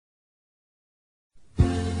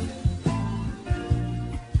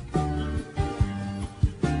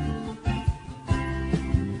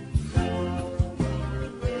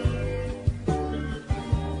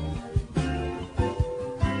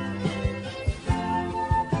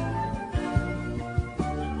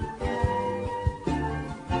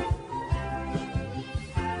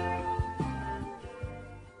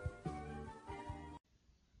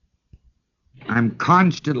I'm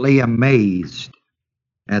constantly amazed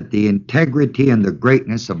at the integrity and the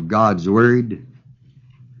greatness of God's Word.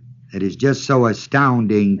 It is just so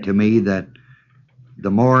astounding to me that the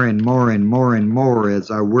more and more and more and more as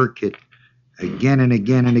I work it again and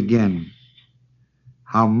again and again,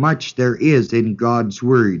 how much there is in God's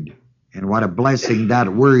Word and what a blessing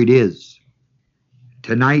that Word is.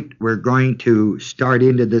 Tonight we're going to start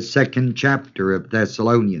into the second chapter of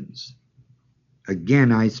Thessalonians.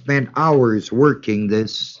 Again, I spent hours working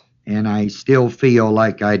this, and I still feel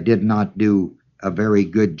like I did not do a very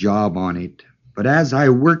good job on it. But as I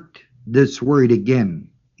worked this word again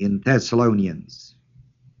in Thessalonians,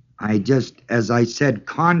 I just, as I said,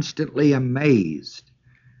 constantly amazed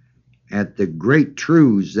at the great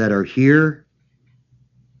truths that are here.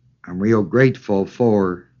 I'm real grateful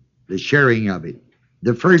for the sharing of it.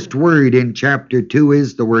 The first word in chapter 2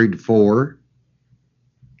 is the word for.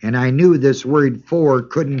 And I knew this word for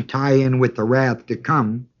couldn't tie in with the wrath to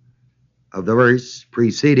come of the verse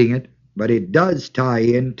preceding it, but it does tie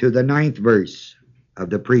into the 9th verse of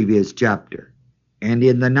the previous chapter. And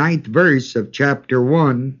in the 9th verse of chapter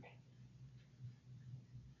 1,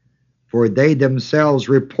 for they themselves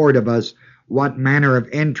report of us what manner of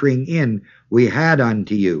entering in we had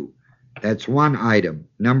unto you. That's one item.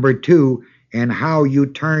 Number 2, and how you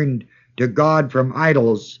turned to God from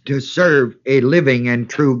idols to serve a living and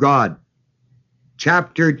true God.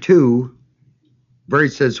 Chapter 2,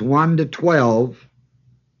 verses 1 to 12,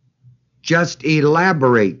 just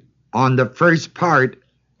elaborate on the first part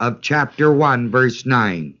of chapter 1, verse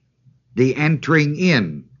 9, the entering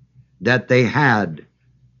in that they had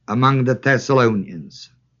among the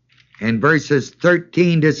Thessalonians. And verses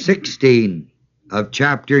 13 to 16 of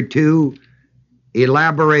chapter 2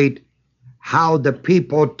 elaborate how the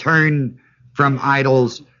people turned from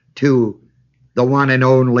idols to the one and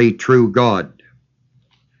only true God.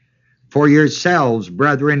 For yourselves,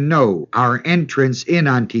 brethren, know our entrance in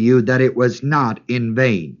unto you, that it was not in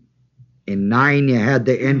vain. In 9 you had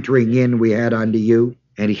the entering in we had unto you,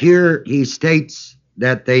 and here he states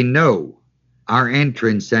that they know our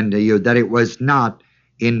entrance unto you, that it was not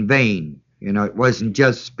in vain. It wasn't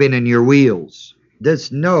just spinning your wheels.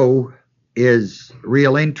 This know is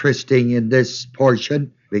real interesting in this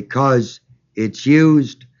portion because it's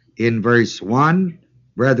used in verse 1,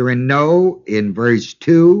 brethren know. In verse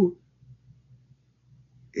 2,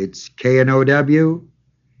 it's K-N-O-W.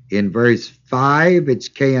 In verse 5, it's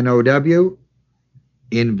K-N-O-W.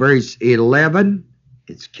 In verse 11,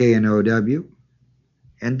 it's K-N-O-W.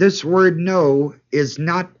 And this word know is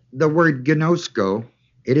not the word gnosko.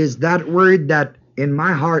 It is that word that in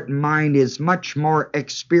my heart and mind is much more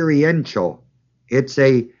experiential. It's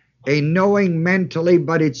a knowing mentally,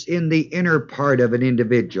 but it's in the inner part of an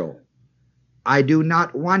individual. I do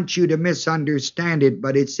not want you to misunderstand it,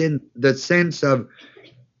 but it's in the sense of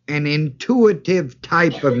an intuitive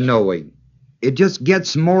type of knowing. It just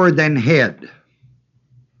gets more than head.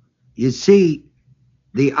 You see,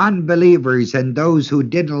 the unbelievers and those who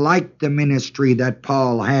didn't like the ministry that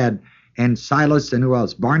Paul had, and Silas, and who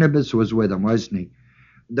else? Barnabas was with him, wasn't he?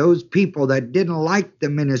 Those people that didn't like the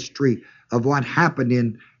ministry of what happened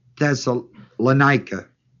in Thessalonica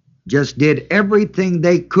just did everything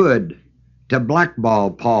they could to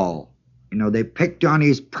blackball Paul. They picked on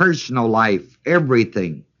his personal life,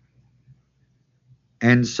 everything.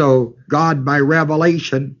 And so God, by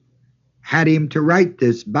revelation, had him to write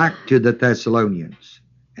this back to the Thessalonians.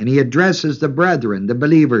 And he addresses the brethren, the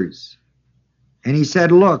believers. And he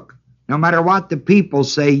said, look, no matter what the people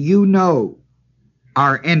say, you know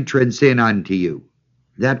our entrance in unto you.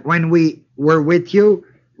 That when we were with you,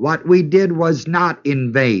 what we did was not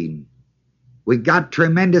in vain. We got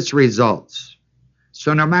tremendous results.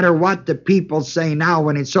 So no matter what the people say now,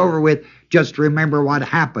 when it's over with, just remember what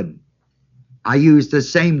happened. I use the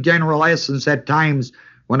same general essence at times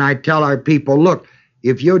when I tell our people, look,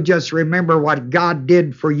 if you'll just remember what God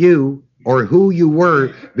did for you, or who you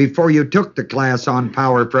were before you took the class on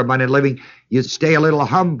Power for Abundant Living, you stay a little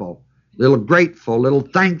humble, a little grateful, a little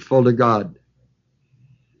thankful to God.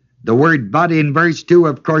 The word but in verse 2,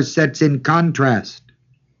 of course, sets in contrast.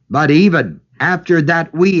 But even after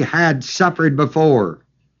that we had suffered before.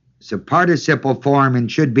 It's a participle form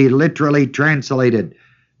and should be literally translated.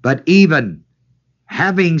 But even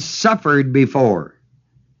having suffered before,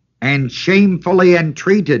 and shamefully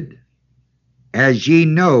entreated, as ye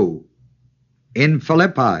know, in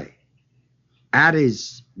Philippi, at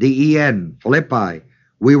is the en, Philippi,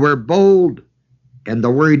 we were bold, and the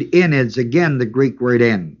word in is again the Greek word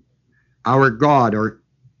en, our God, or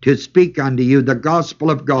to speak unto you the gospel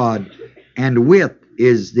of God, and with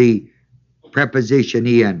is the preposition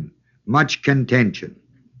en, much contention.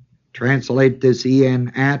 Translate this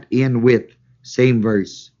en, at, in, with. Same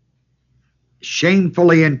verse.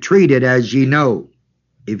 Shamefully entreated, as ye know.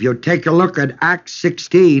 If you take a look at Acts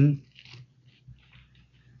 16,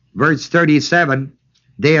 verse 37,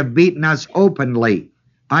 they have beaten us openly,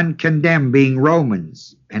 uncondemned, being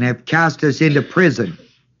Romans, and have cast us into prison.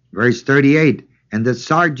 Verse 38, and the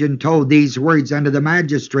sergeant told these words unto the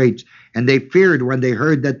magistrates, and they feared when they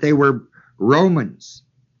heard that they were Romans.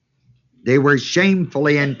 They were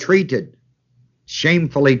shamefully entreated.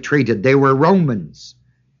 Shamefully treated. They were Romans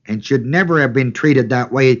and should never have been treated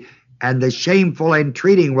that way. And the shameful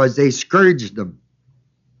entreating was they scourged them.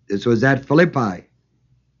 This was at Philippi.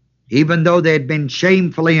 Even though they had been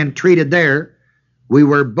shamefully entreated there, we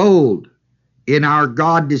were bold in our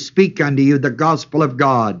God to speak unto you the gospel of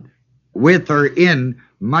God, with or in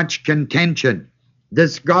much contention.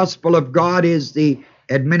 This gospel of God is the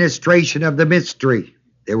administration of the mystery.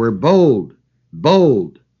 They were bold,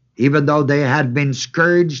 even though they had been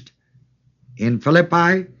scourged in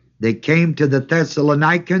Philippi. They came to the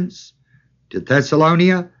Thessalonians, to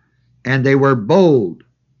Thessalonia, and they were bold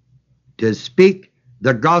to speak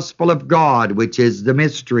the gospel of God, which is the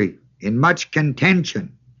mystery, in much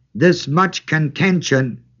contention. This much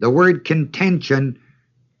contention, the word contention,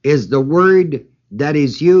 is the word that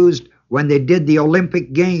is used when they did the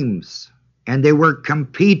Olympic Games, and they were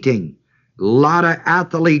competing. A lot of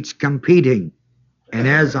athletes competing. And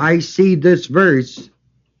as I see this verse,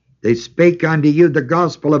 they spake unto you the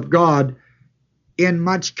gospel of God in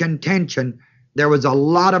much contention. There was a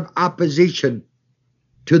lot of opposition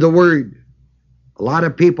to the word. A lot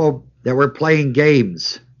of people that were playing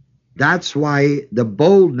games. That's why the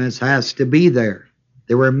boldness has to be there.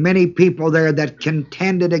 There were many people there that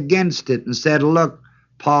contended against it and said, look,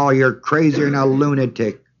 Paul, you're crazier than a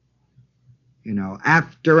lunatic. You know,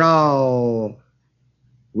 after all,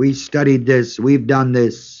 we studied this, we've done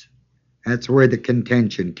this. That's where the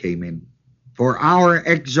contention came in. For our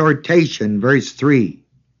exhortation, verse 3,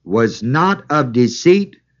 was not of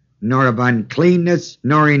deceit, nor of uncleanness,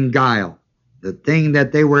 nor in guile. The thing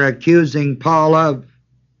that they were accusing Paul of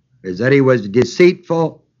is that he was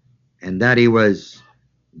deceitful and that he was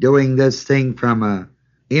doing this thing from a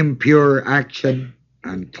impure action,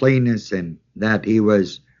 uncleanness, and that he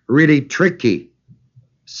was really tricky,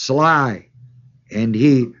 sly. And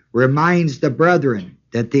he reminds the brethren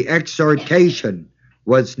that the exhortation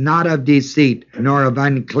was not of deceit, nor of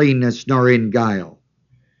uncleanness, nor in guile.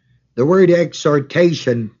 The word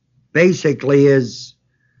exhortation basically is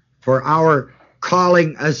for our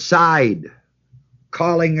calling aside.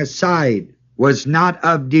 Calling aside was not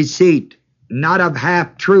of deceit, not of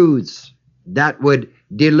half-truths that would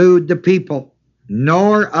delude the people,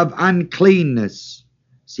 nor of uncleanness.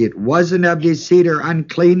 See, it wasn't of deceit or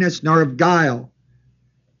uncleanness, nor of guile.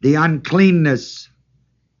 The uncleanness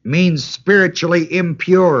means spiritually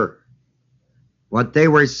impure. What they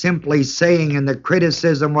were simply saying in the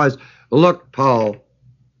criticism was, look, Paul,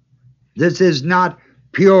 this is not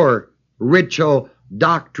pure ritual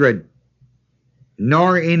doctrine,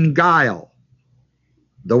 nor in guile.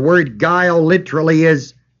 The word guile literally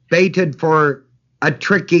is baited for a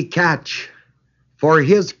tricky catch. For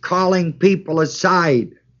his calling people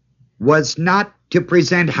aside was not to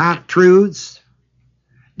present half-truths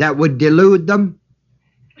that would delude them,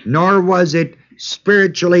 nor was it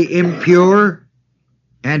spiritually impure,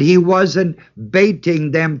 and he wasn't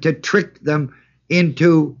baiting them to trick them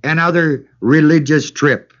into another religious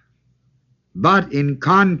trip. But in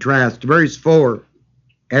contrast, verse 4,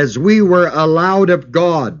 as we were allowed of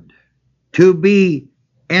God to be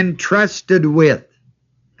entrusted with,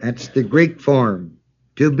 that's the Greek form,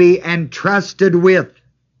 to be entrusted with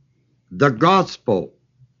the gospel,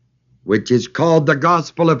 which is called the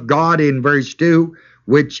gospel of God in verse 2,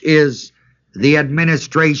 which is the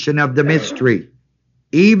administration of the mystery.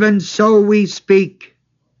 Even so we speak,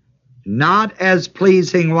 not as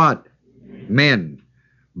pleasing what? Men,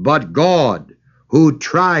 but God, who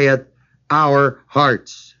trieth our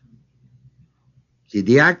hearts. See,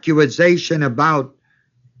 the accusation about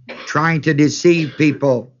trying to deceive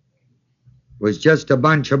people was just a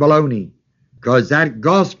bunch of baloney, because that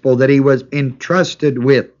gospel that he was entrusted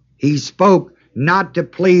with, he spoke not to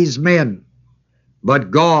please men,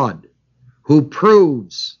 but God, who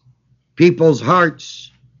proves people's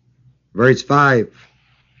hearts. Verse 5,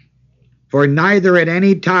 for neither at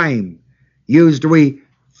any time used we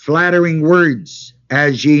flattering words,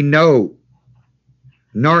 as ye know,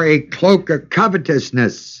 nor a cloak of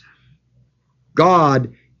covetousness.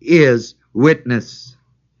 God is witness.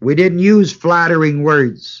 We didn't use flattering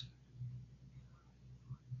words,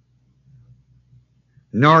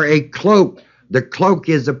 nor a cloak. The cloak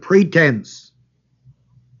is a pretense.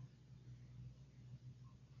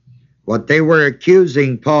 What they were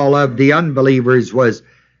accusing Paul of, the unbelievers, was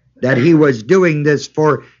that he was doing this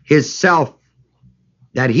for himself,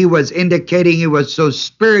 that he was indicating he was so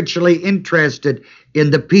spiritually interested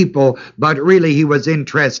in the people, but really he was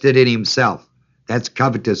interested in himself. That's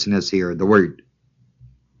covetousness here, the word.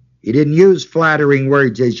 He didn't use flattering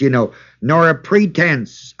words, as you know, nor a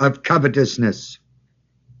pretense of covetousness.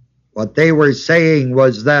 What they were saying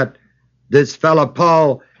was that this fellow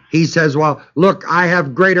Paul, he says, well, look, I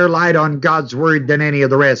have greater light on God's word than any of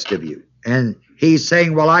the rest of you. And he's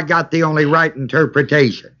saying, well, I got the only right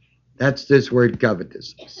interpretation. That's this word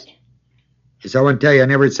covetousness. So I want to tell you, I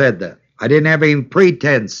never said that. I didn't have any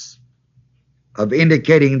pretense of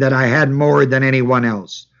indicating that I had more than anyone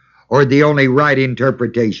else or the only right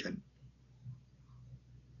interpretation.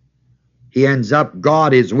 He ends up,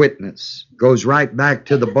 God is witness. Goes right back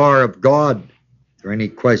to the bar of God. Is there any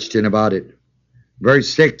question about it?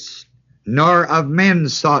 Verse 6, nor of men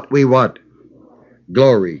sought we what?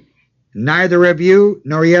 Glory. Neither of you,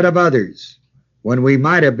 nor yet of others, when we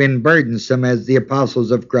might have been burdensome as the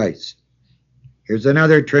apostles of Christ. Here's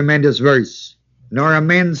another tremendous verse. Nor of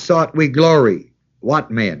men sought we glory.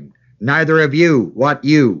 What men? Neither of you, what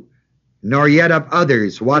you? Nor yet of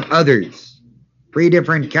others, what others? 3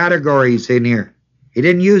 different categories in here. He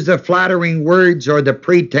didn't use the flattering words or the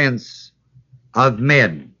pretense of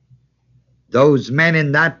men. Those men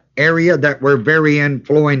in that area that were very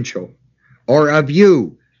influential. Or of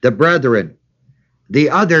you, the brethren. The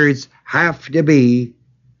others have to be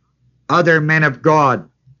other men of God.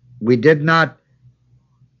 We did not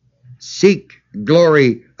seek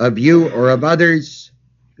glory of you or of others,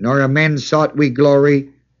 nor of men sought we glory,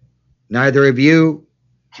 neither of you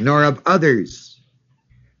nor of others,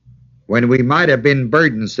 when we might have been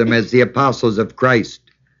burdensome as the apostles of Christ.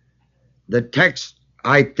 The text,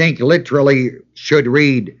 I think, literally should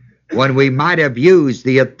read, when we might have used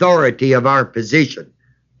the authority of our position.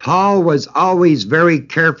 Paul was always very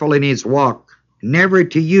careful in his walk, never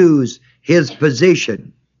to use his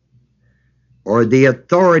position or the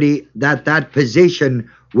authority that that position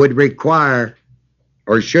would require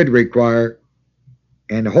or should require,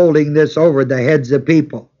 and holding this over the heads of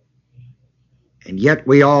people. And yet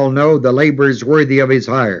we all know the labor is worthy of his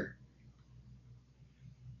hire.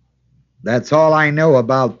 That's all I know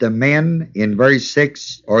about the men in verse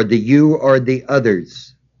 6, or the you or the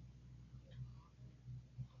others.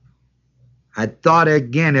 I thought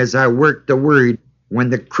again as I worked the word,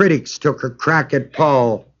 when the critics took a crack at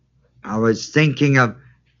Paul, I was thinking of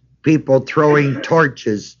people throwing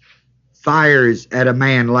torches, fires at a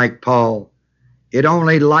man like Paul. It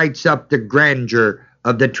only lights up the grandeur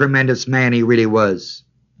of the tremendous man he really was.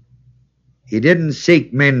 He didn't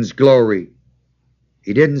seek men's glory.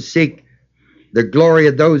 He didn't seek the glory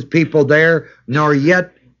of those people there, nor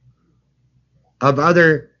yet of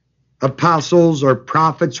other apostles or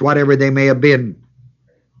prophets, whatever they may have been.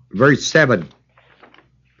 Verse 7.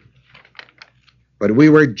 But we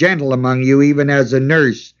were gentle among you, even as a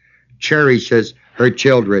nurse cherishes her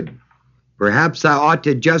children. Perhaps I ought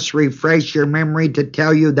to just refresh your memory to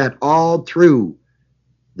tell you that all through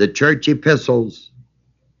the church epistles,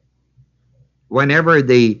 whenever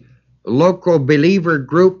the local believer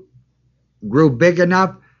group grew big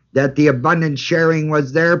enough that the abundant sharing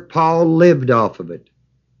was there, Paul lived off of it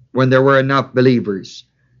when there were enough believers.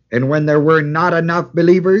 And when there were not enough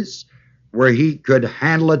believers where he could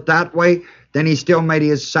handle it that way, then he still made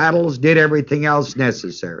his saddles, did everything else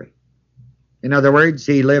necessary. In other words,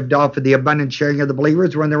 he lived off of the abundant sharing of the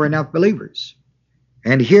believers when there were enough believers.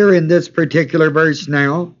 And here in this particular verse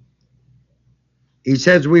now, he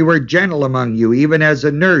says, we were gentle among you, even as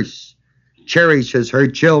a nurse cherishes her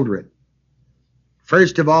children.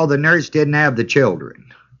 First of all, the nurse didn't have the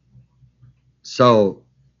children. So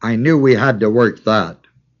I knew we had to work that.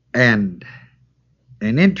 And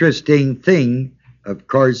an interesting thing, of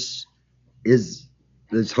course, is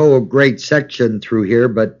this whole great section through here,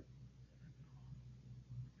 but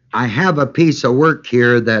I have a piece of work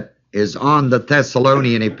here that is on the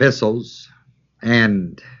Thessalonian epistles,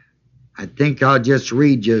 and I think I'll just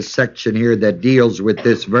read you a section here that deals with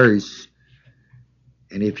this verse.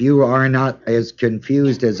 And if you are not as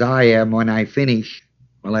confused as I am when I finish,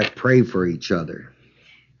 well, let's pray for each other.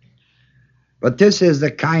 But this is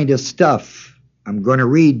the kind of stuff I'm going to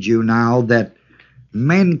read you now that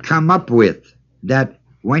men come up with, that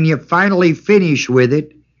when you finally finish with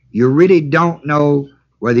it, you really don't know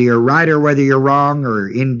whether you're right or whether you're wrong or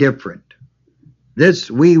indifferent.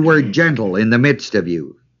 This "we were gentle in the midst of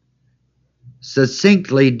you"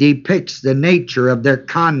 succinctly depicts the nature of their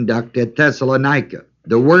conduct at Thessalonica.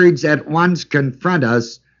 The words at once confront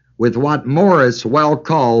us with what Morris well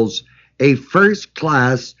calls a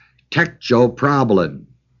first-class textual problem.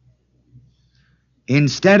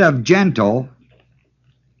 Instead of gentle,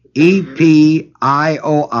 E-P-I-O-I,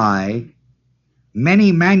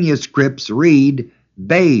 many manuscripts read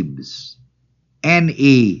babes,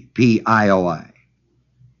 N-E-P-I-O-I.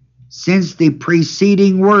 Since the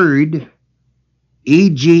preceding word,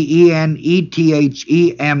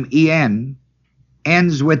 E-G-E-N-E-T-H-E-M-E-N,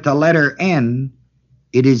 ends with the letter N,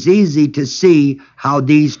 it is easy to see how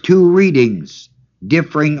these two readings,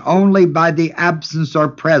 differing only by the absence or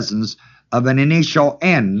presence of an initial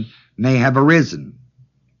N, may have arisen.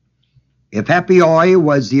 If epioi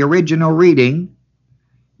was the original reading,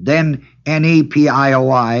 then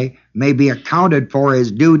N-E-P-I-O-I may be accounted for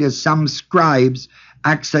as due to some scribe's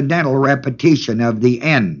accidental repetition of the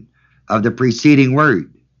N of the preceding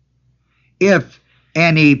word. If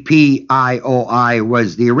N-E-P-I-O-I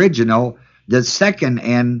was the original, the second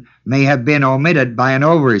N may have been omitted by an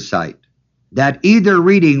oversight. That either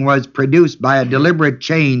reading was produced by a deliberate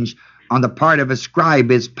change on the part of a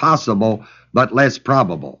scribe is possible, but less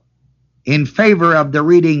probable. In favor of the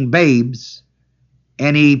reading babes,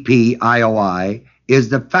 N-E-P-I-O-I, is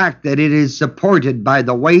the fact that it is supported by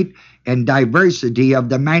the weight and diversity of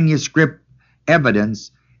the manuscript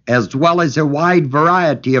evidence, as well as a wide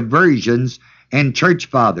variety of versions and church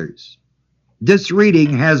fathers. This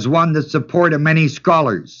reading has won the support of many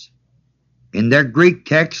scholars. In their Greek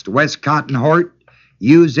text, Westcott and Hort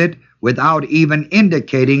use it without even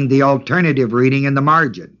indicating the alternative reading in the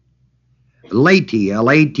margin. Lattey,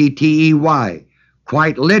 L-A-T-T-E-Y,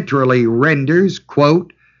 quite literally renders,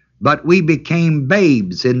 quote, "But we became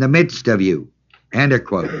babes in the midst of you," end of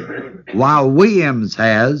quote. While Williams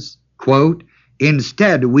has, quote,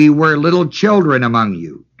 "Instead we were little children among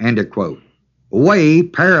you," end of quote. Way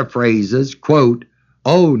paraphrases, quote,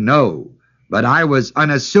 "Oh no, but I was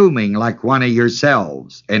unassuming like one of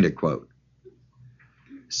yourselves," end of quote.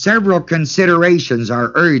 Several considerations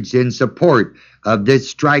are urged in support of this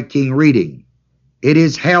striking reading. It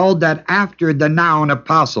is held that after the noun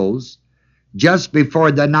apostles, just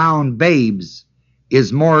before the noun babes,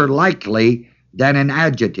 is more likely than an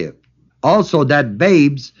adjective. Also that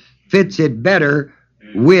babes fits it better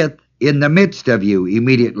with "in the midst of you"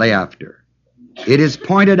 immediately after. It is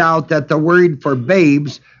pointed out that the word for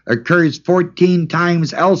babes occurs 14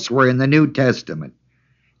 times elsewhere in the New Testament,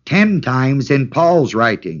 10 times in Paul's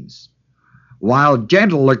writings, while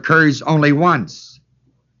gentle occurs only once.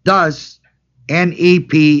 Thus,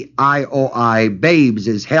 N-E-P-I-O-I, babes,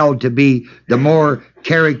 is held to be the more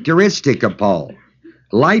characteristic of Paul.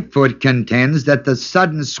 Lightfoot contends that the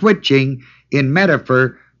sudden switching in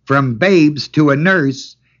metaphor from babes to a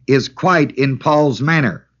nurse is quite in Paul's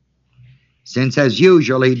manner, since as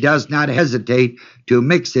usual he does not hesitate to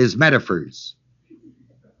mix his metaphors,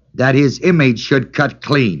 that his image should cut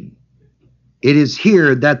clean. It is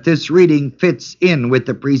here that this reading fits in with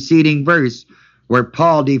the preceding verse, where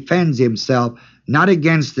Paul defends himself not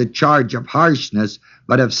against the charge of harshness,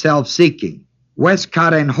 but of self-seeking.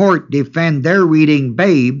 Westcott and Hort defend their reading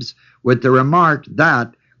babes with the remark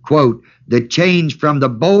that, quote, "The change from the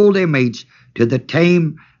bold image to the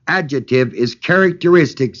tame adjective is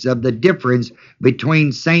characteristics of the difference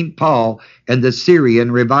between St. Paul and the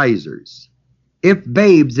Syrian revisers." If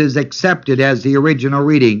babes is accepted as the original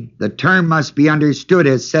reading, the term must be understood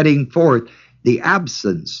as setting forth the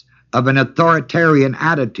absence of an authoritarian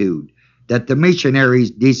attitude that the missionaries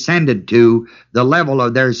descended to the level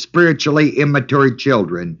of their spiritually immature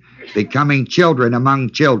children, becoming children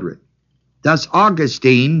among children. Thus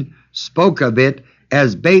Augustine spoke of it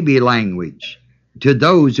as baby language to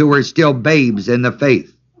those who were still babes in the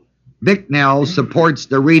faith. Bicknell supports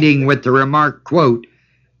the reading with the remark, quote,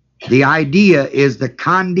 "The idea is the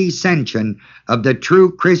condescension of the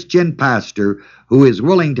true Christian pastor who is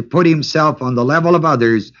willing to put himself on the level of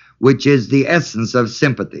others, which is the essence of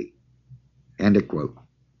sympathy," end of quote.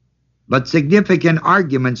 But significant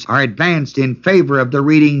arguments are advanced in favor of the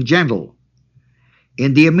reading gentle.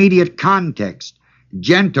 In the immediate context,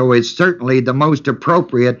 gentle is certainly the most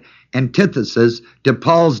appropriate antithesis to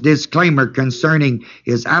Paul's disclaimer concerning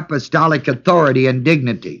his apostolic authority and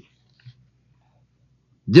dignity.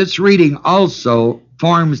 This reading also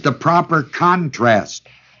forms the proper contrast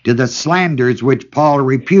to the slanders which Paul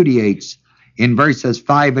repudiates in verses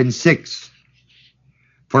 5 and 6.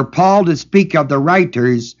 For Paul to speak of the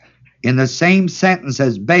writers in the same sentence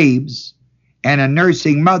as babes and a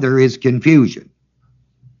nursing mother is confusion.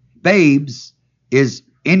 Babes is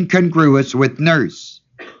incongruous with nurse,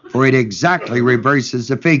 for it exactly reverses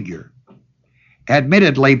the figure.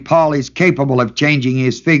 Admittedly, Paul is capable of changing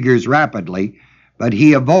his figures rapidly, but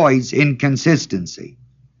he avoids inconsistency.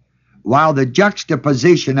 While the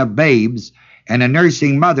juxtaposition of babes and a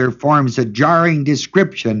nursing mother forms a jarring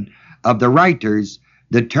description of the writers,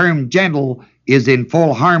 the term gentle is in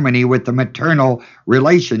full harmony with the maternal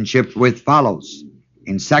relationship which follows.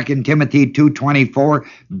 In 2 Timothy 2:24,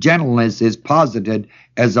 gentleness is posited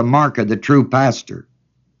as a mark of the true pastor.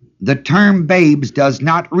 The term babes does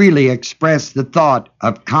not really express the thought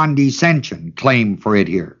of condescension claimed for it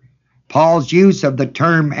here. Paul's use of the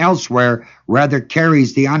term elsewhere rather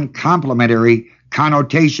carries the uncomplimentary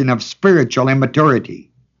connotation of spiritual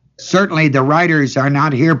immaturity. Certainly the writers are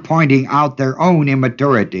not here pointing out their own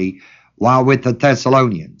immaturity while with the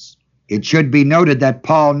Thessalonians. It should be noted that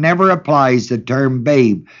Paul never applies the term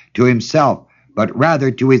babe to himself, but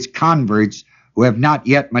rather to his converts who have not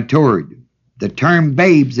yet matured. The term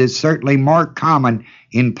babes is certainly more common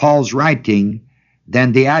in Paul's writing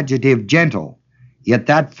than the adjective gentle, yet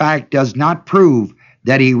that fact does not prove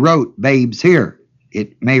that he wrote babes here.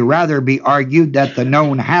 It may rather be argued that the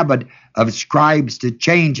known habit of scribes to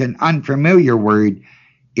change an unfamiliar word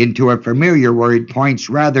into a familiar word points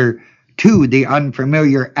rather to the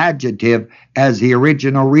unfamiliar adjective as the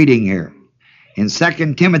original reading here. In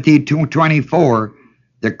 2 Timothy 2:24,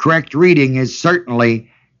 the correct reading is certainly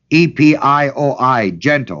epioi,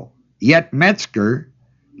 gentle. Yet Metzger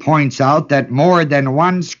points out that more than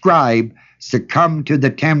one scribe succumbed to the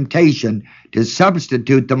temptation to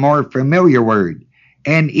substitute the more familiar word,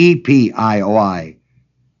 nepioi,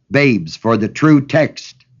 babes, for the true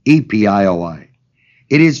text, epioi.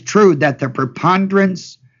 It is true that the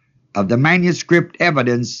preponderance of the manuscript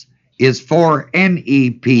evidence is for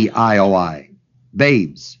nepioi,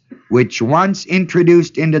 babes, which once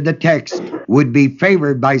introduced into the text would be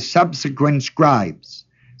favored by subsequent scribes,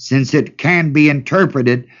 since it can be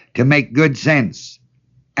interpreted to make good sense.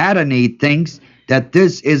 Adonai thinks that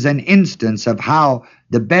this is an instance of how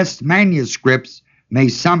the best manuscripts may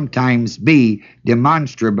sometimes be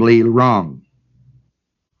demonstrably wrong.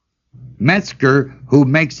 Metzger, who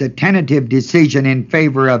makes a tentative decision in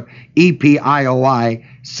favor of epioi,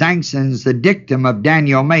 sanctions the dictum of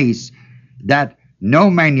Daniel Mace that no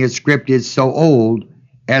manuscript is so old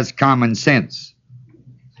as common sense.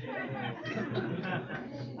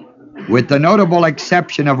 With the notable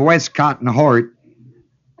exception of Westcott and Hort,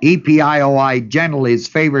 epioi gentle is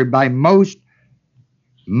favored by most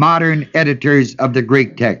modern editors of the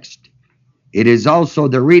Greek text. It is also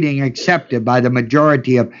the reading accepted by the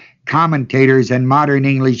majority of commentators and modern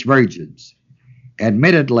English versions.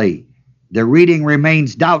 Admittedly, the reading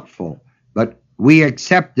remains doubtful, but we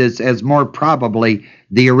accept this as more probably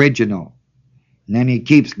the original. And then he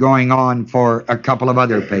keeps going on for a couple of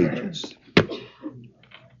other pages.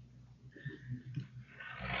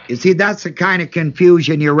 You see, that's the kind of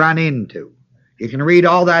confusion you run into. You can read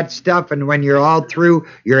all that stuff, and when you're all through,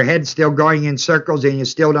 your head's still going in circles and you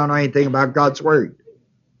still don't know anything about God's Word.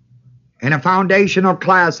 In a foundational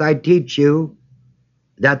class, I teach you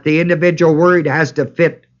that the individual word has to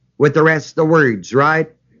fit with the rest of the words,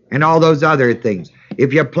 right? And all those other things.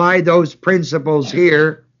 If you apply those principles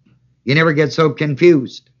here, you never get so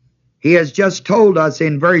confused. He has just told us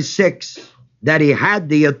in verse 6 that he had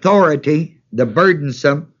the authority, the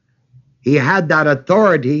burdensome. He had that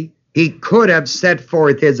authority. He could have set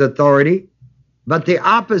forth his authority, but the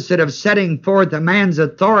opposite of setting forth a man's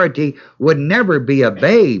authority would never be a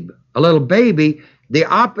babe, a little baby. The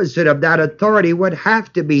opposite of that authority would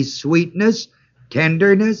have to be sweetness,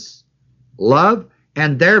 tenderness, love,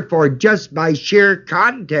 and therefore just by sheer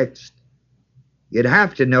context, you'd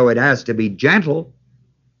have to know it has to be gentle.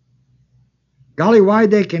 Golly, why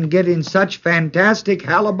they can get in such fantastic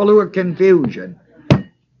hullabaloo of confusion.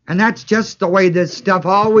 And that's just the way this stuff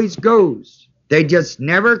always goes. They just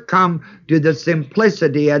never come to the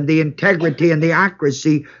simplicity and the integrity and the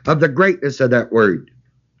accuracy of the greatness of that word.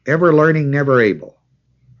 Ever learning, never able.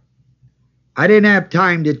 I didn't have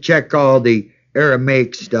time to check all the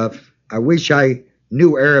Aramaic stuff. I wish I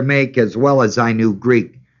knew Aramaic as well as I knew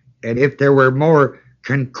Greek. And if there were more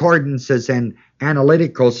concordances and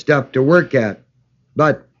analytical stuff to work at.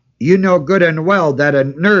 But you know good and well that a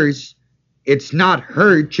nurse, it's not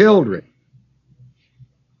her children.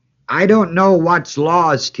 I don't know what's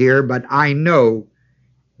lost here, but I know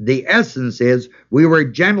the essence is we were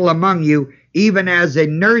gentle among you, even as a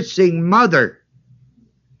nursing mother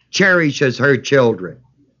cherishes her children.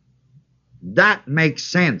 That makes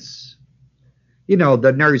sense. You know,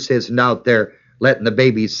 the nurse isn't out there letting the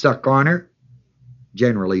baby suck on her,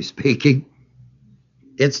 generally speaking.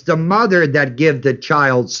 It's the mother that gives the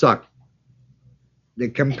child suck. The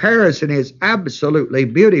comparison is absolutely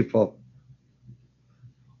beautiful.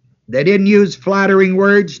 They didn't use flattering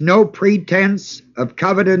words, no pretense of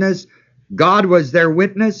covetousness. God was their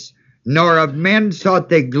witness. nor of men sought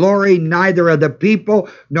they glory, neither of the people,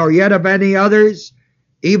 nor yet of any others,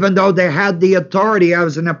 even though they had the authority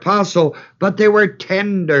as an apostle, but they were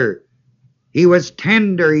tender. He was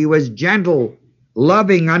tender, he was gentle,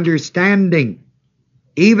 loving, understanding,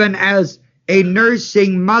 even as a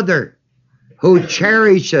nursing mother who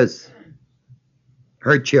cherishes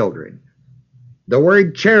her children. The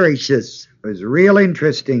word cherishes was real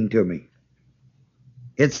interesting to me.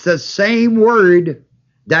 It's the same word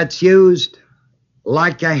that's used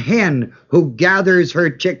like a hen who gathers her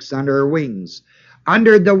chicks under her wings.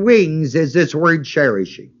 Under the wings is this word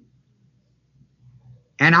cherishing.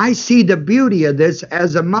 And I see the beauty of this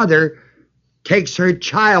as a mother takes her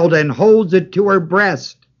child and holds it to her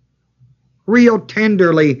breast, real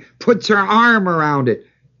tenderly, puts her arm around it.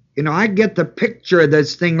 You know, I get the picture of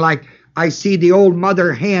this thing like I see the old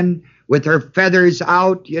mother hen with her feathers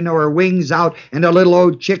out, you know, her wings out, and the little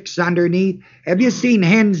old chicks underneath. Have you seen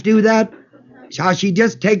hens do that? How she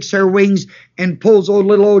just takes her wings and pulls those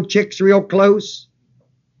little old chicks real close?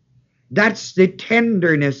 That's the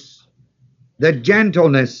tenderness, the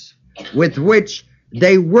gentleness with which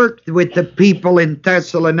they worked with the people in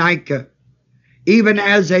Thessalonica. Even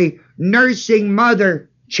as a nursing mother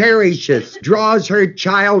cherishes, draws her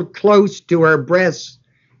child close to her breast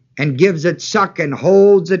and gives it suck and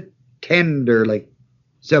holds it tenderly.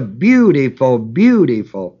 It's a beautiful,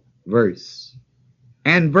 beautiful verse.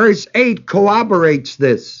 And verse 8 corroborates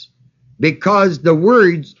this, because the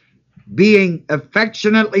words being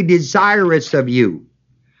affectionately desirous of you.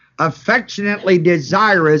 Affectionately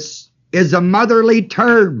desirous is a motherly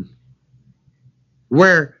term,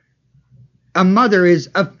 where a mother is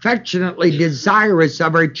affectionately desirous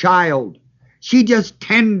of her child. She just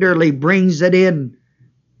tenderly brings it in,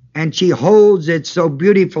 and she holds it so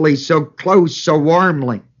beautifully, so close, so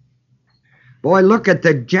warmly. Boy, look at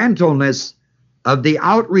the gentleness of the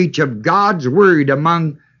outreach of God's word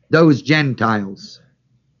among those Gentiles.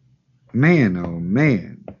 Man, oh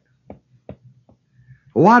man.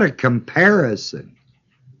 What a comparison.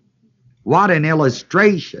 What an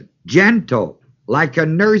illustration. Gentle, like a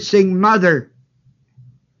nursing mother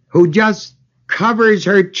who just covers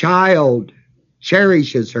her child,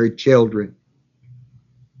 cherishes her children,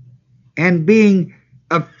 and being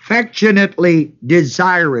affectionately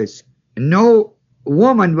desirous. No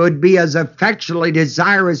woman would be as affectionately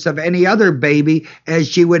desirous of any other baby as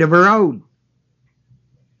she would of her own.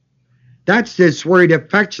 That's this word,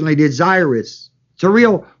 affectionately desirous. It's a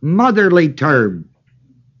real motherly term.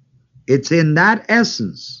 It's in that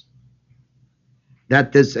essence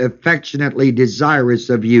that this affectionately desirous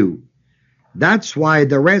of you. That's why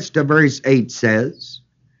the rest of verse 8 says,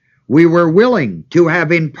 we were willing to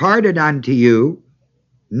have imparted unto you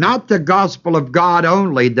not the gospel of God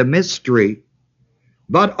only, the mystery,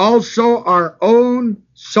 but also our own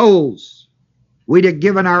souls. We'd have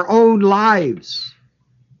given our own lives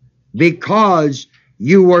because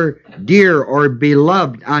you were dear or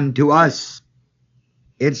beloved unto us.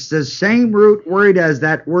 It's the same root word as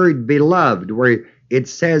that word beloved, where it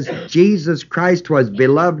says Jesus Christ was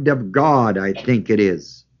beloved of God, I think it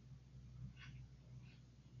is.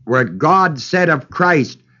 Where God said of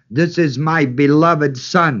Christ, this is my beloved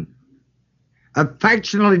Son.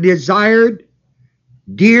 Affectionately desired,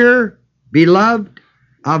 dear, beloved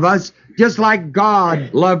of us, just like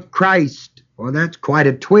God loved Christ. Well, that's quite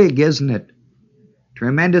a twig, isn't it?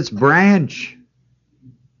 Tremendous branch.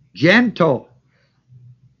 Gentle,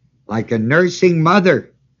 like a nursing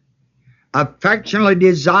mother. Affectionately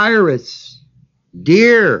desirous,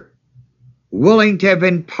 dear, willing to have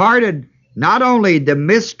imparted not only the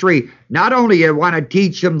mystery, not only you want to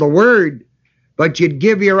teach them the word, but you'd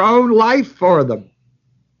give your own life for them.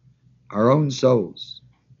 Our own souls.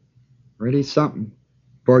 Really something.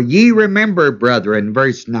 For ye remember, brethren,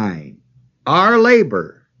 verse 9, our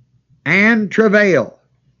labor and travail,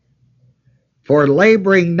 for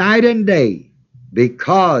laboring night and day,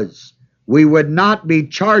 because we would not be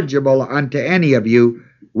chargeable unto any of you,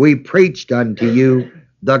 we preached unto you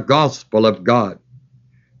the gospel of God.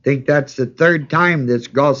 I think that's the third time this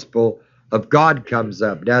gospel of God comes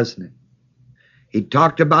up, doesn't it? He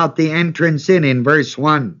talked about the entrance in verse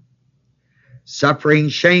 1, suffering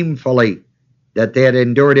shamefully that they had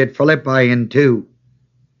endured at Philippi in 2.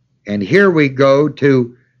 And here we go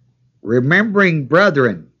to remembering,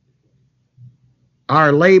 brethren,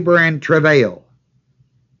 our labor and travail.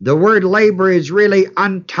 The word labor is really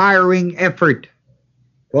untiring effort.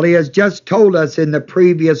 Well, he has just told us in the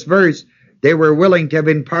previous verse, they were willing to have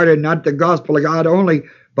imparted not the gospel of God only,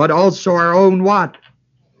 but also our own what?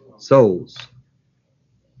 Souls.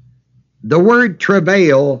 The word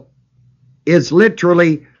travail is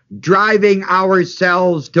literally driving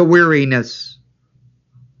ourselves to weariness.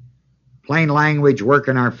 Plain language,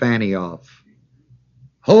 working our fanny off.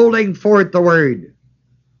 Holding forth the word.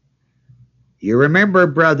 You remember,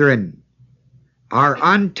 brethren, our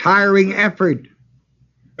untiring effort,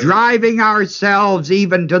 driving ourselves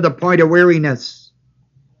even to the point of weariness,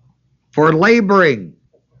 for laboring,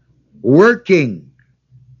 working,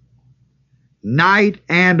 night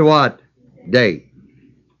and what? Day.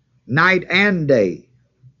 Night and day.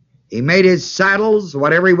 He made his saddles,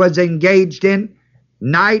 whatever he was engaged in,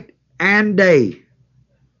 night and day.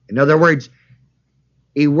 In other words,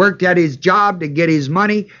 he worked at his job to get his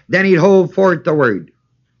money, then he'd hold forth the word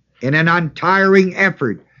in an untiring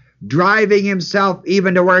effort, driving himself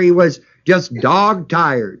even to where he was just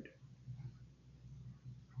dog-tired.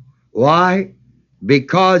 Why?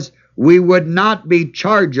 Because we would not be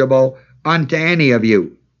chargeable unto any of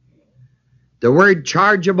you. The word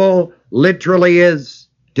chargeable literally is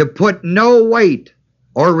to put no weight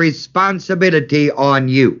or responsibility on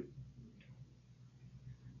you.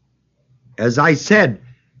 As I said,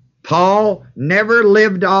 Paul never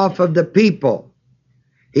lived off of the people.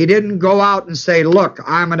 He didn't go out and say, look,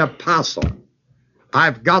 I'm an apostle.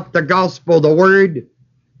 I've got the gospel, the word.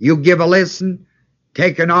 You give a listen,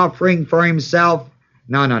 take an offering for himself.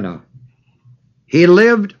 No. He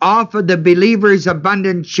lived off of the believers'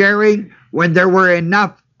 abundant sharing when there were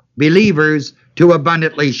enough believers to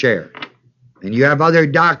abundantly share. And you have other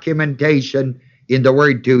documentation in the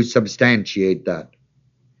word to substantiate that.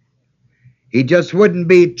 He just wouldn't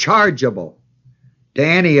be chargeable to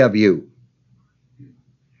any of you.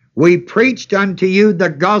 We preached unto you the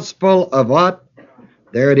gospel of what?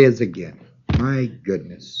 There it is again. My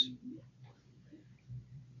goodness.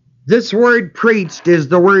 This word preached is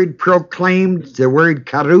the word proclaimed, the word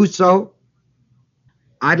caruso.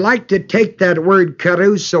 I'd like to take that word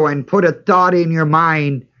caruso and put a thought in your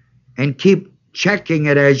mind and keep checking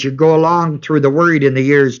it as you go along through the word in the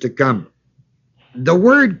years to come. The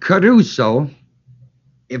word caruso,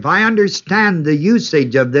 if I understand the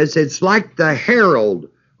usage of this, it's like the herald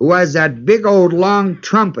who has that big old long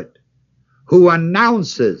trumpet who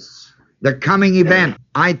announces the coming event.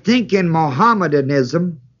 I think in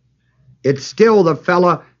Mohammedanism, it's still the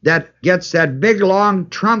fellow that gets that big long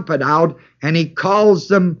trumpet out and he calls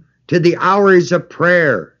them to the hours of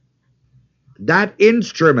prayer. That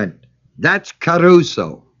instrument, that's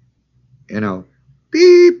caruso. You know,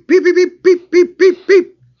 beep, beep, beep, beep, beep, beep, beep,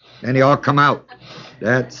 beep. And they all come out.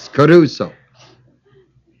 That's caruso.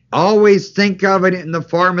 Always think of it in the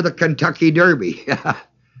form of the Kentucky Derby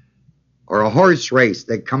or a horse race.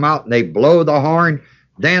 They come out and they blow the horn,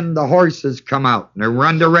 then the horses come out and they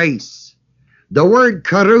run the race. The word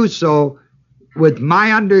caruso, with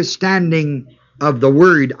my understanding of the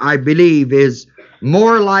word, I believe, is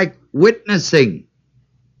more like witnessing.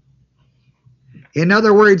 In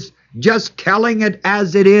other words, just telling it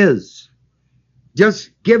as it is.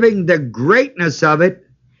 Just giving the greatness of it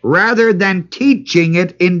rather than teaching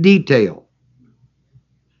it in detail.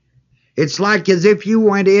 It's like as if you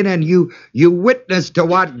went in and you witnessed to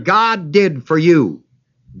what God did for you.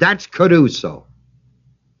 That's caruso.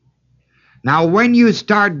 Now, when you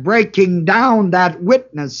start breaking down that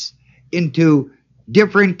witness into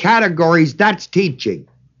different categories, that's teaching.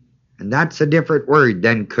 And that's a different word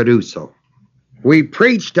than caruso. We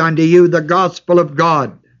preached unto you the gospel of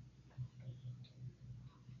God.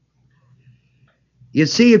 You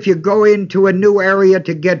see, if you go into a new area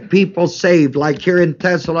to get people saved, like here in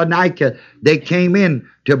Thessalonica, they came in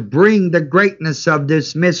to bring the greatness of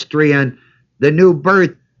this mystery and the new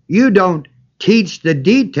birth. You don't teach the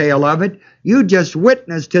detail of it. You just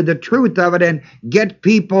witness to the truth of it and get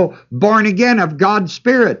people born again of God's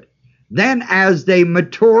Spirit. Then as they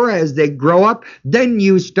mature, as they grow up, then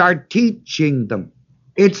you start teaching them.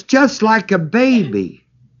 It's just like a baby.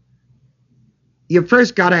 You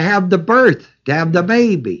first got to have the birth to have the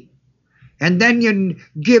baby. And then you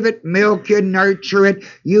give it milk, you nurture it,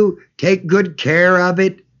 you take good care of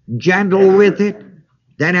it, gentle with it.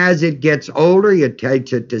 Then as it gets older, you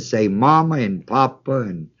teach it to say mama and papa,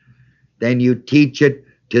 and then you teach it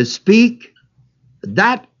to speak.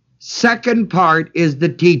 That second part is the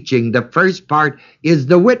teaching. The first part is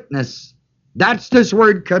the witness. That's this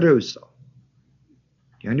word caruso.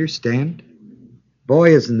 You understand?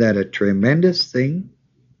 Boy, isn't that a tremendous thing?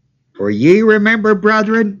 For ye remember,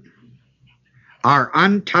 brethren, our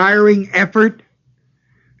untiring effort,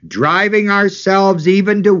 driving ourselves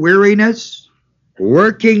even to weariness,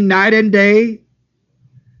 working night and day,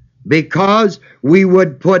 because we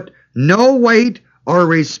would put no weight or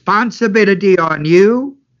responsibility on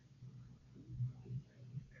you,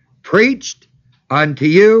 preached unto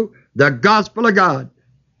you the gospel of God.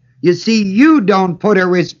 You see, you don't put a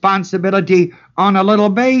responsibility on a little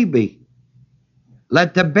baby.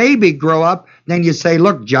 Let the baby grow up. Then you say,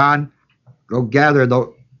 look, John, go gather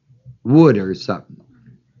the wood or something.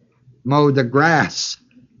 Mow the grass.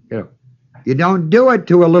 You don't do it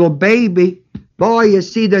to a little baby. Boy, you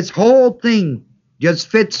see, this whole thing just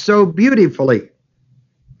fits so beautifully.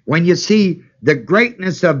 When you see the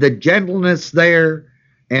greatness of the gentleness there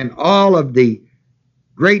and all of the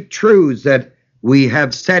great truths that we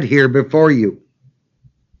have set here before you.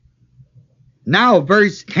 Now,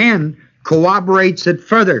 verse 10 corroborates it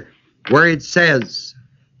further, where it says,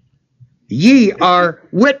 ye are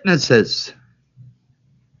witnesses.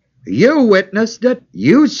 You witnessed it.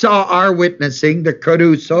 You saw our witnessing, the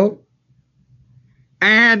caruso,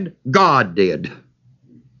 and God did.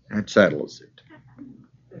 That settles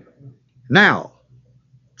it. Now,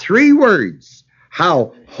 3 words.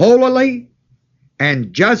 How holily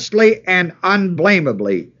and justly and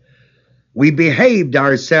unblameably we behaved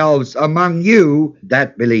ourselves among you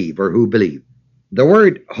that believe, or who believe. The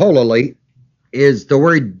word holily is the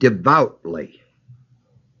word devoutly.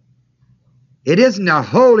 It isn't a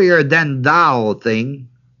holier than thou thing.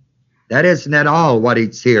 That isn't at all what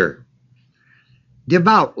it's here.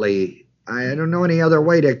 Devoutly, I don't know any other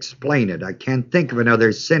way to explain it. I can't think of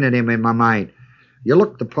another synonym in my mind. You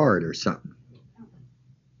look the part or something.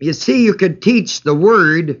 You see, you could teach the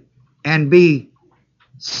word and be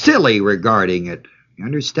silly regarding it. You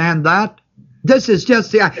understand that? This is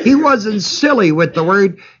just he wasn't silly with the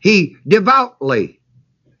word. He devoutly.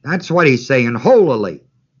 That's what he's saying. Holily,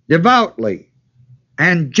 devoutly,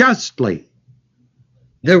 and justly.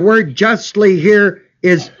 The word justly here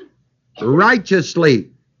is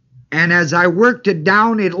righteously. And as I worked it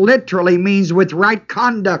down, it literally means with right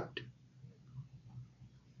conduct.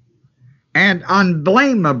 And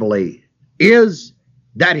unblameably is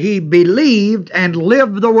that he believed and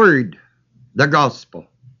lived the word, the gospel.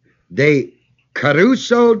 They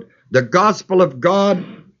carusoed the gospel of God.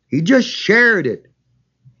 He just shared it.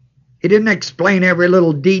 He didn't explain every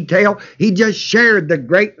little detail. He just shared the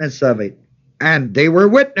greatness of it. And they were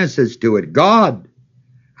witnesses to it, God.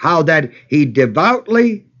 How that he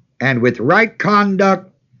devoutly and with right conduct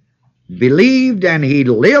believed, and he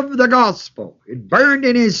lived the gospel. It burned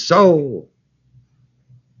in his soul.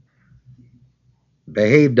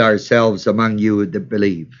 Behaved ourselves among you that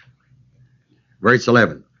believe. Verse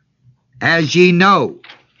 11. As ye know,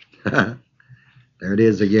 there it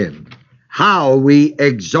is again, how we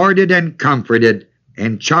exhorted and comforted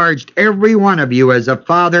and charged every one of you as a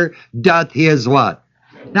father doth his what?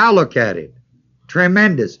 Now look at it.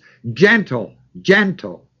 Tremendous. Gentle.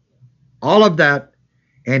 All of that.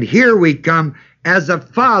 And here we come, as a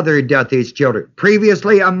father doth his children.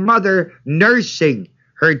 Previously a mother nursing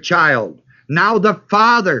her child. Now the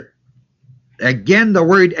father. Again, the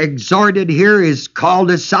word exhorted here is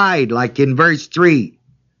called aside, like in verse 3.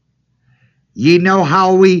 Ye know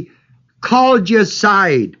how we called you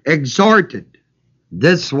aside, exhorted.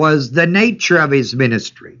 This was the nature of his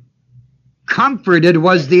ministry. Comforted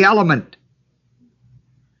was the element.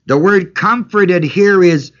 The word comforted here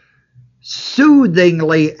is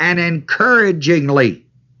soothingly and encouragingly.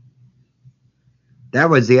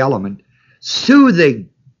 That was the element. Soothing,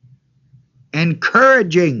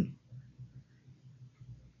 encouraging.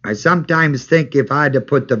 I sometimes think if I had to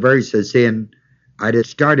put the verses in, I'd have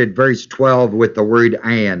started verse 12 with the word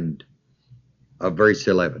and of verse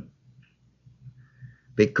 11.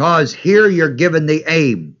 Because here you're given the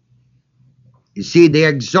aim. You see, the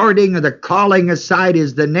exhorting or the calling aside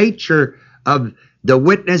is the nature of the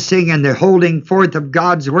witnessing and the holding forth of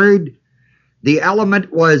God's word. The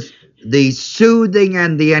element was the soothing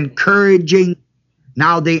and the encouraging.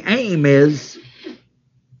 Now the aim is,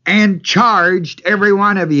 and charged every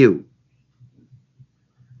one of you.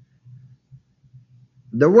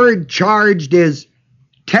 The word charged is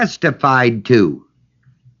testified to.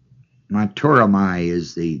 Maturamai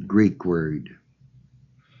is the Greek word.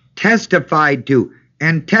 Testified to,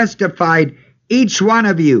 and testified each one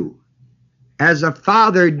of you, as a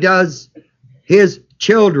father does his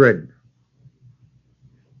children,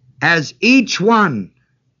 as each one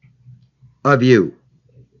of you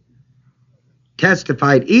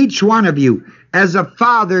testified, each one of you, as a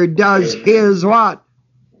father does his what?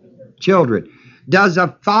 Children. Does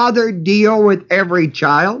a father deal with every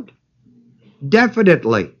child?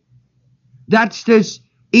 Definitely. That's this,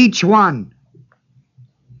 each one.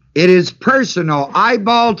 It is personal,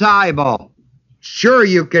 eyeball to eyeball. Sure,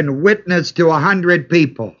 you can witness to 100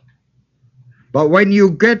 people. But when you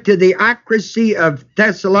get to the accuracy of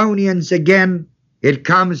Thessalonians again, it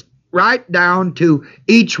comes right down to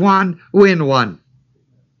each one win one.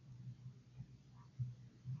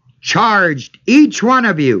 charged each one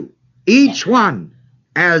of you, each one,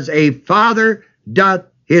 as a father doth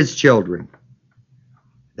his children.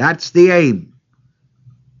 That's the aim.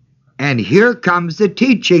 And here comes the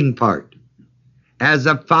teaching part. As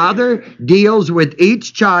a father deals with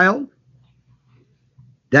each child,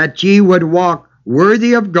 that ye would walk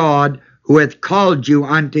worthy of God, who hath called you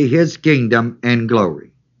unto his kingdom and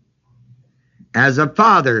glory. As a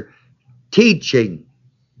father teaching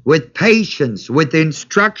with patience, with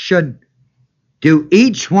instruction to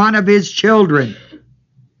each one of his children.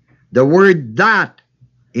 The word that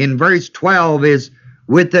in verse 12 is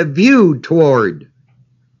with a view toward.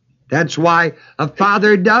 That's why a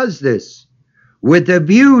father does this. With a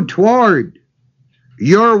view toward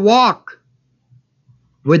your walk.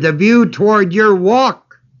 With a view toward your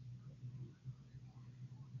walk.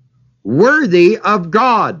 Worthy of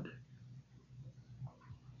God.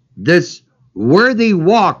 This worthy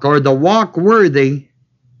walk, or the walk worthy,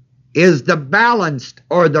 is the balanced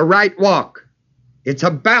or the right walk. It's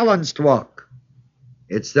a balanced walk.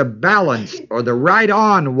 It's the balanced or the right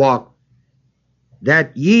on walk.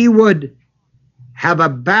 That ye would have a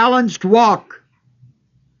balanced walk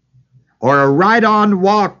or a right on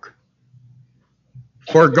walk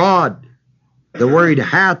for God. The word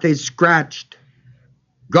hath is scratched.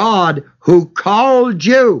 God who called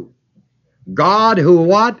you. God who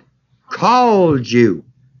what? Called you.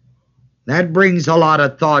 That brings a lot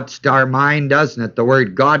of thoughts to our mind, doesn't it? The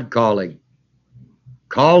word God calling.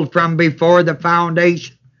 Called from before the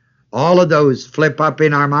foundation. All of those flip up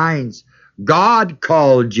in our minds. God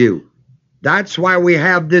called you. That's why we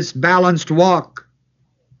have this balanced walk.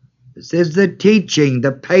 This is the teaching,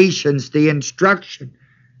 the patience, the instruction.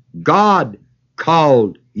 God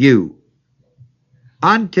called you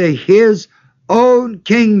unto his own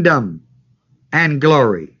kingdom and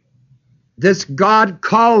glory. This God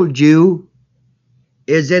called you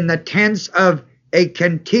is in the tense of a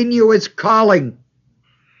continuous calling.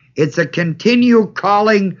 It's a continual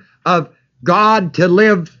calling of God to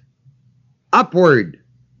live upward,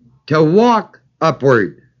 to walk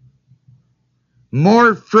upward,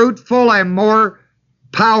 more fruitful and more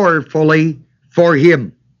powerfully for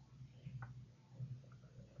him.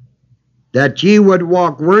 That ye would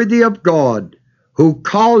walk worthy of God, who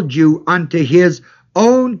called you unto his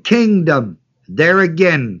own kingdom. There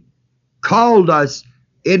again, called us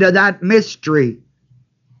into that mystery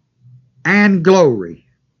and glory.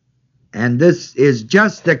 And this is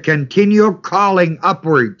just the continual calling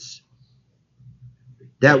upwards,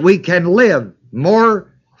 that we can live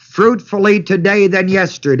more fruitfully today than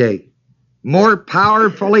yesterday, more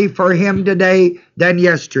powerfully for him today than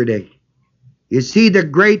yesterday. You see the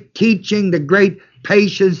great teaching, the great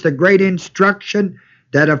patience, the great instruction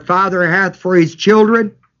that a father hath for his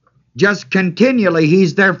children. Just continually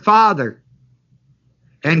he's their father.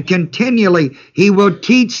 And continually he will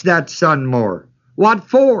teach that son more. What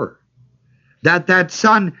for? That that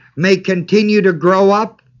son may continue to grow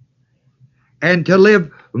up and to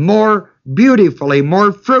live more beautifully,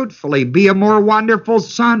 more fruitfully, be a more wonderful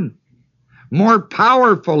son, more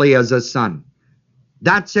powerfully as a son.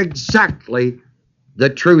 That's exactly the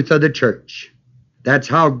truth of the church. That's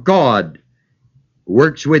how God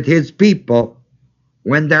works with his people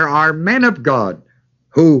when there are men of God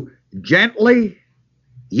who gently,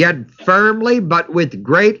 yet firmly, but with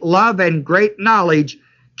great love and great knowledge,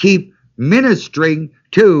 keep ministering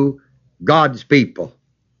to God's people.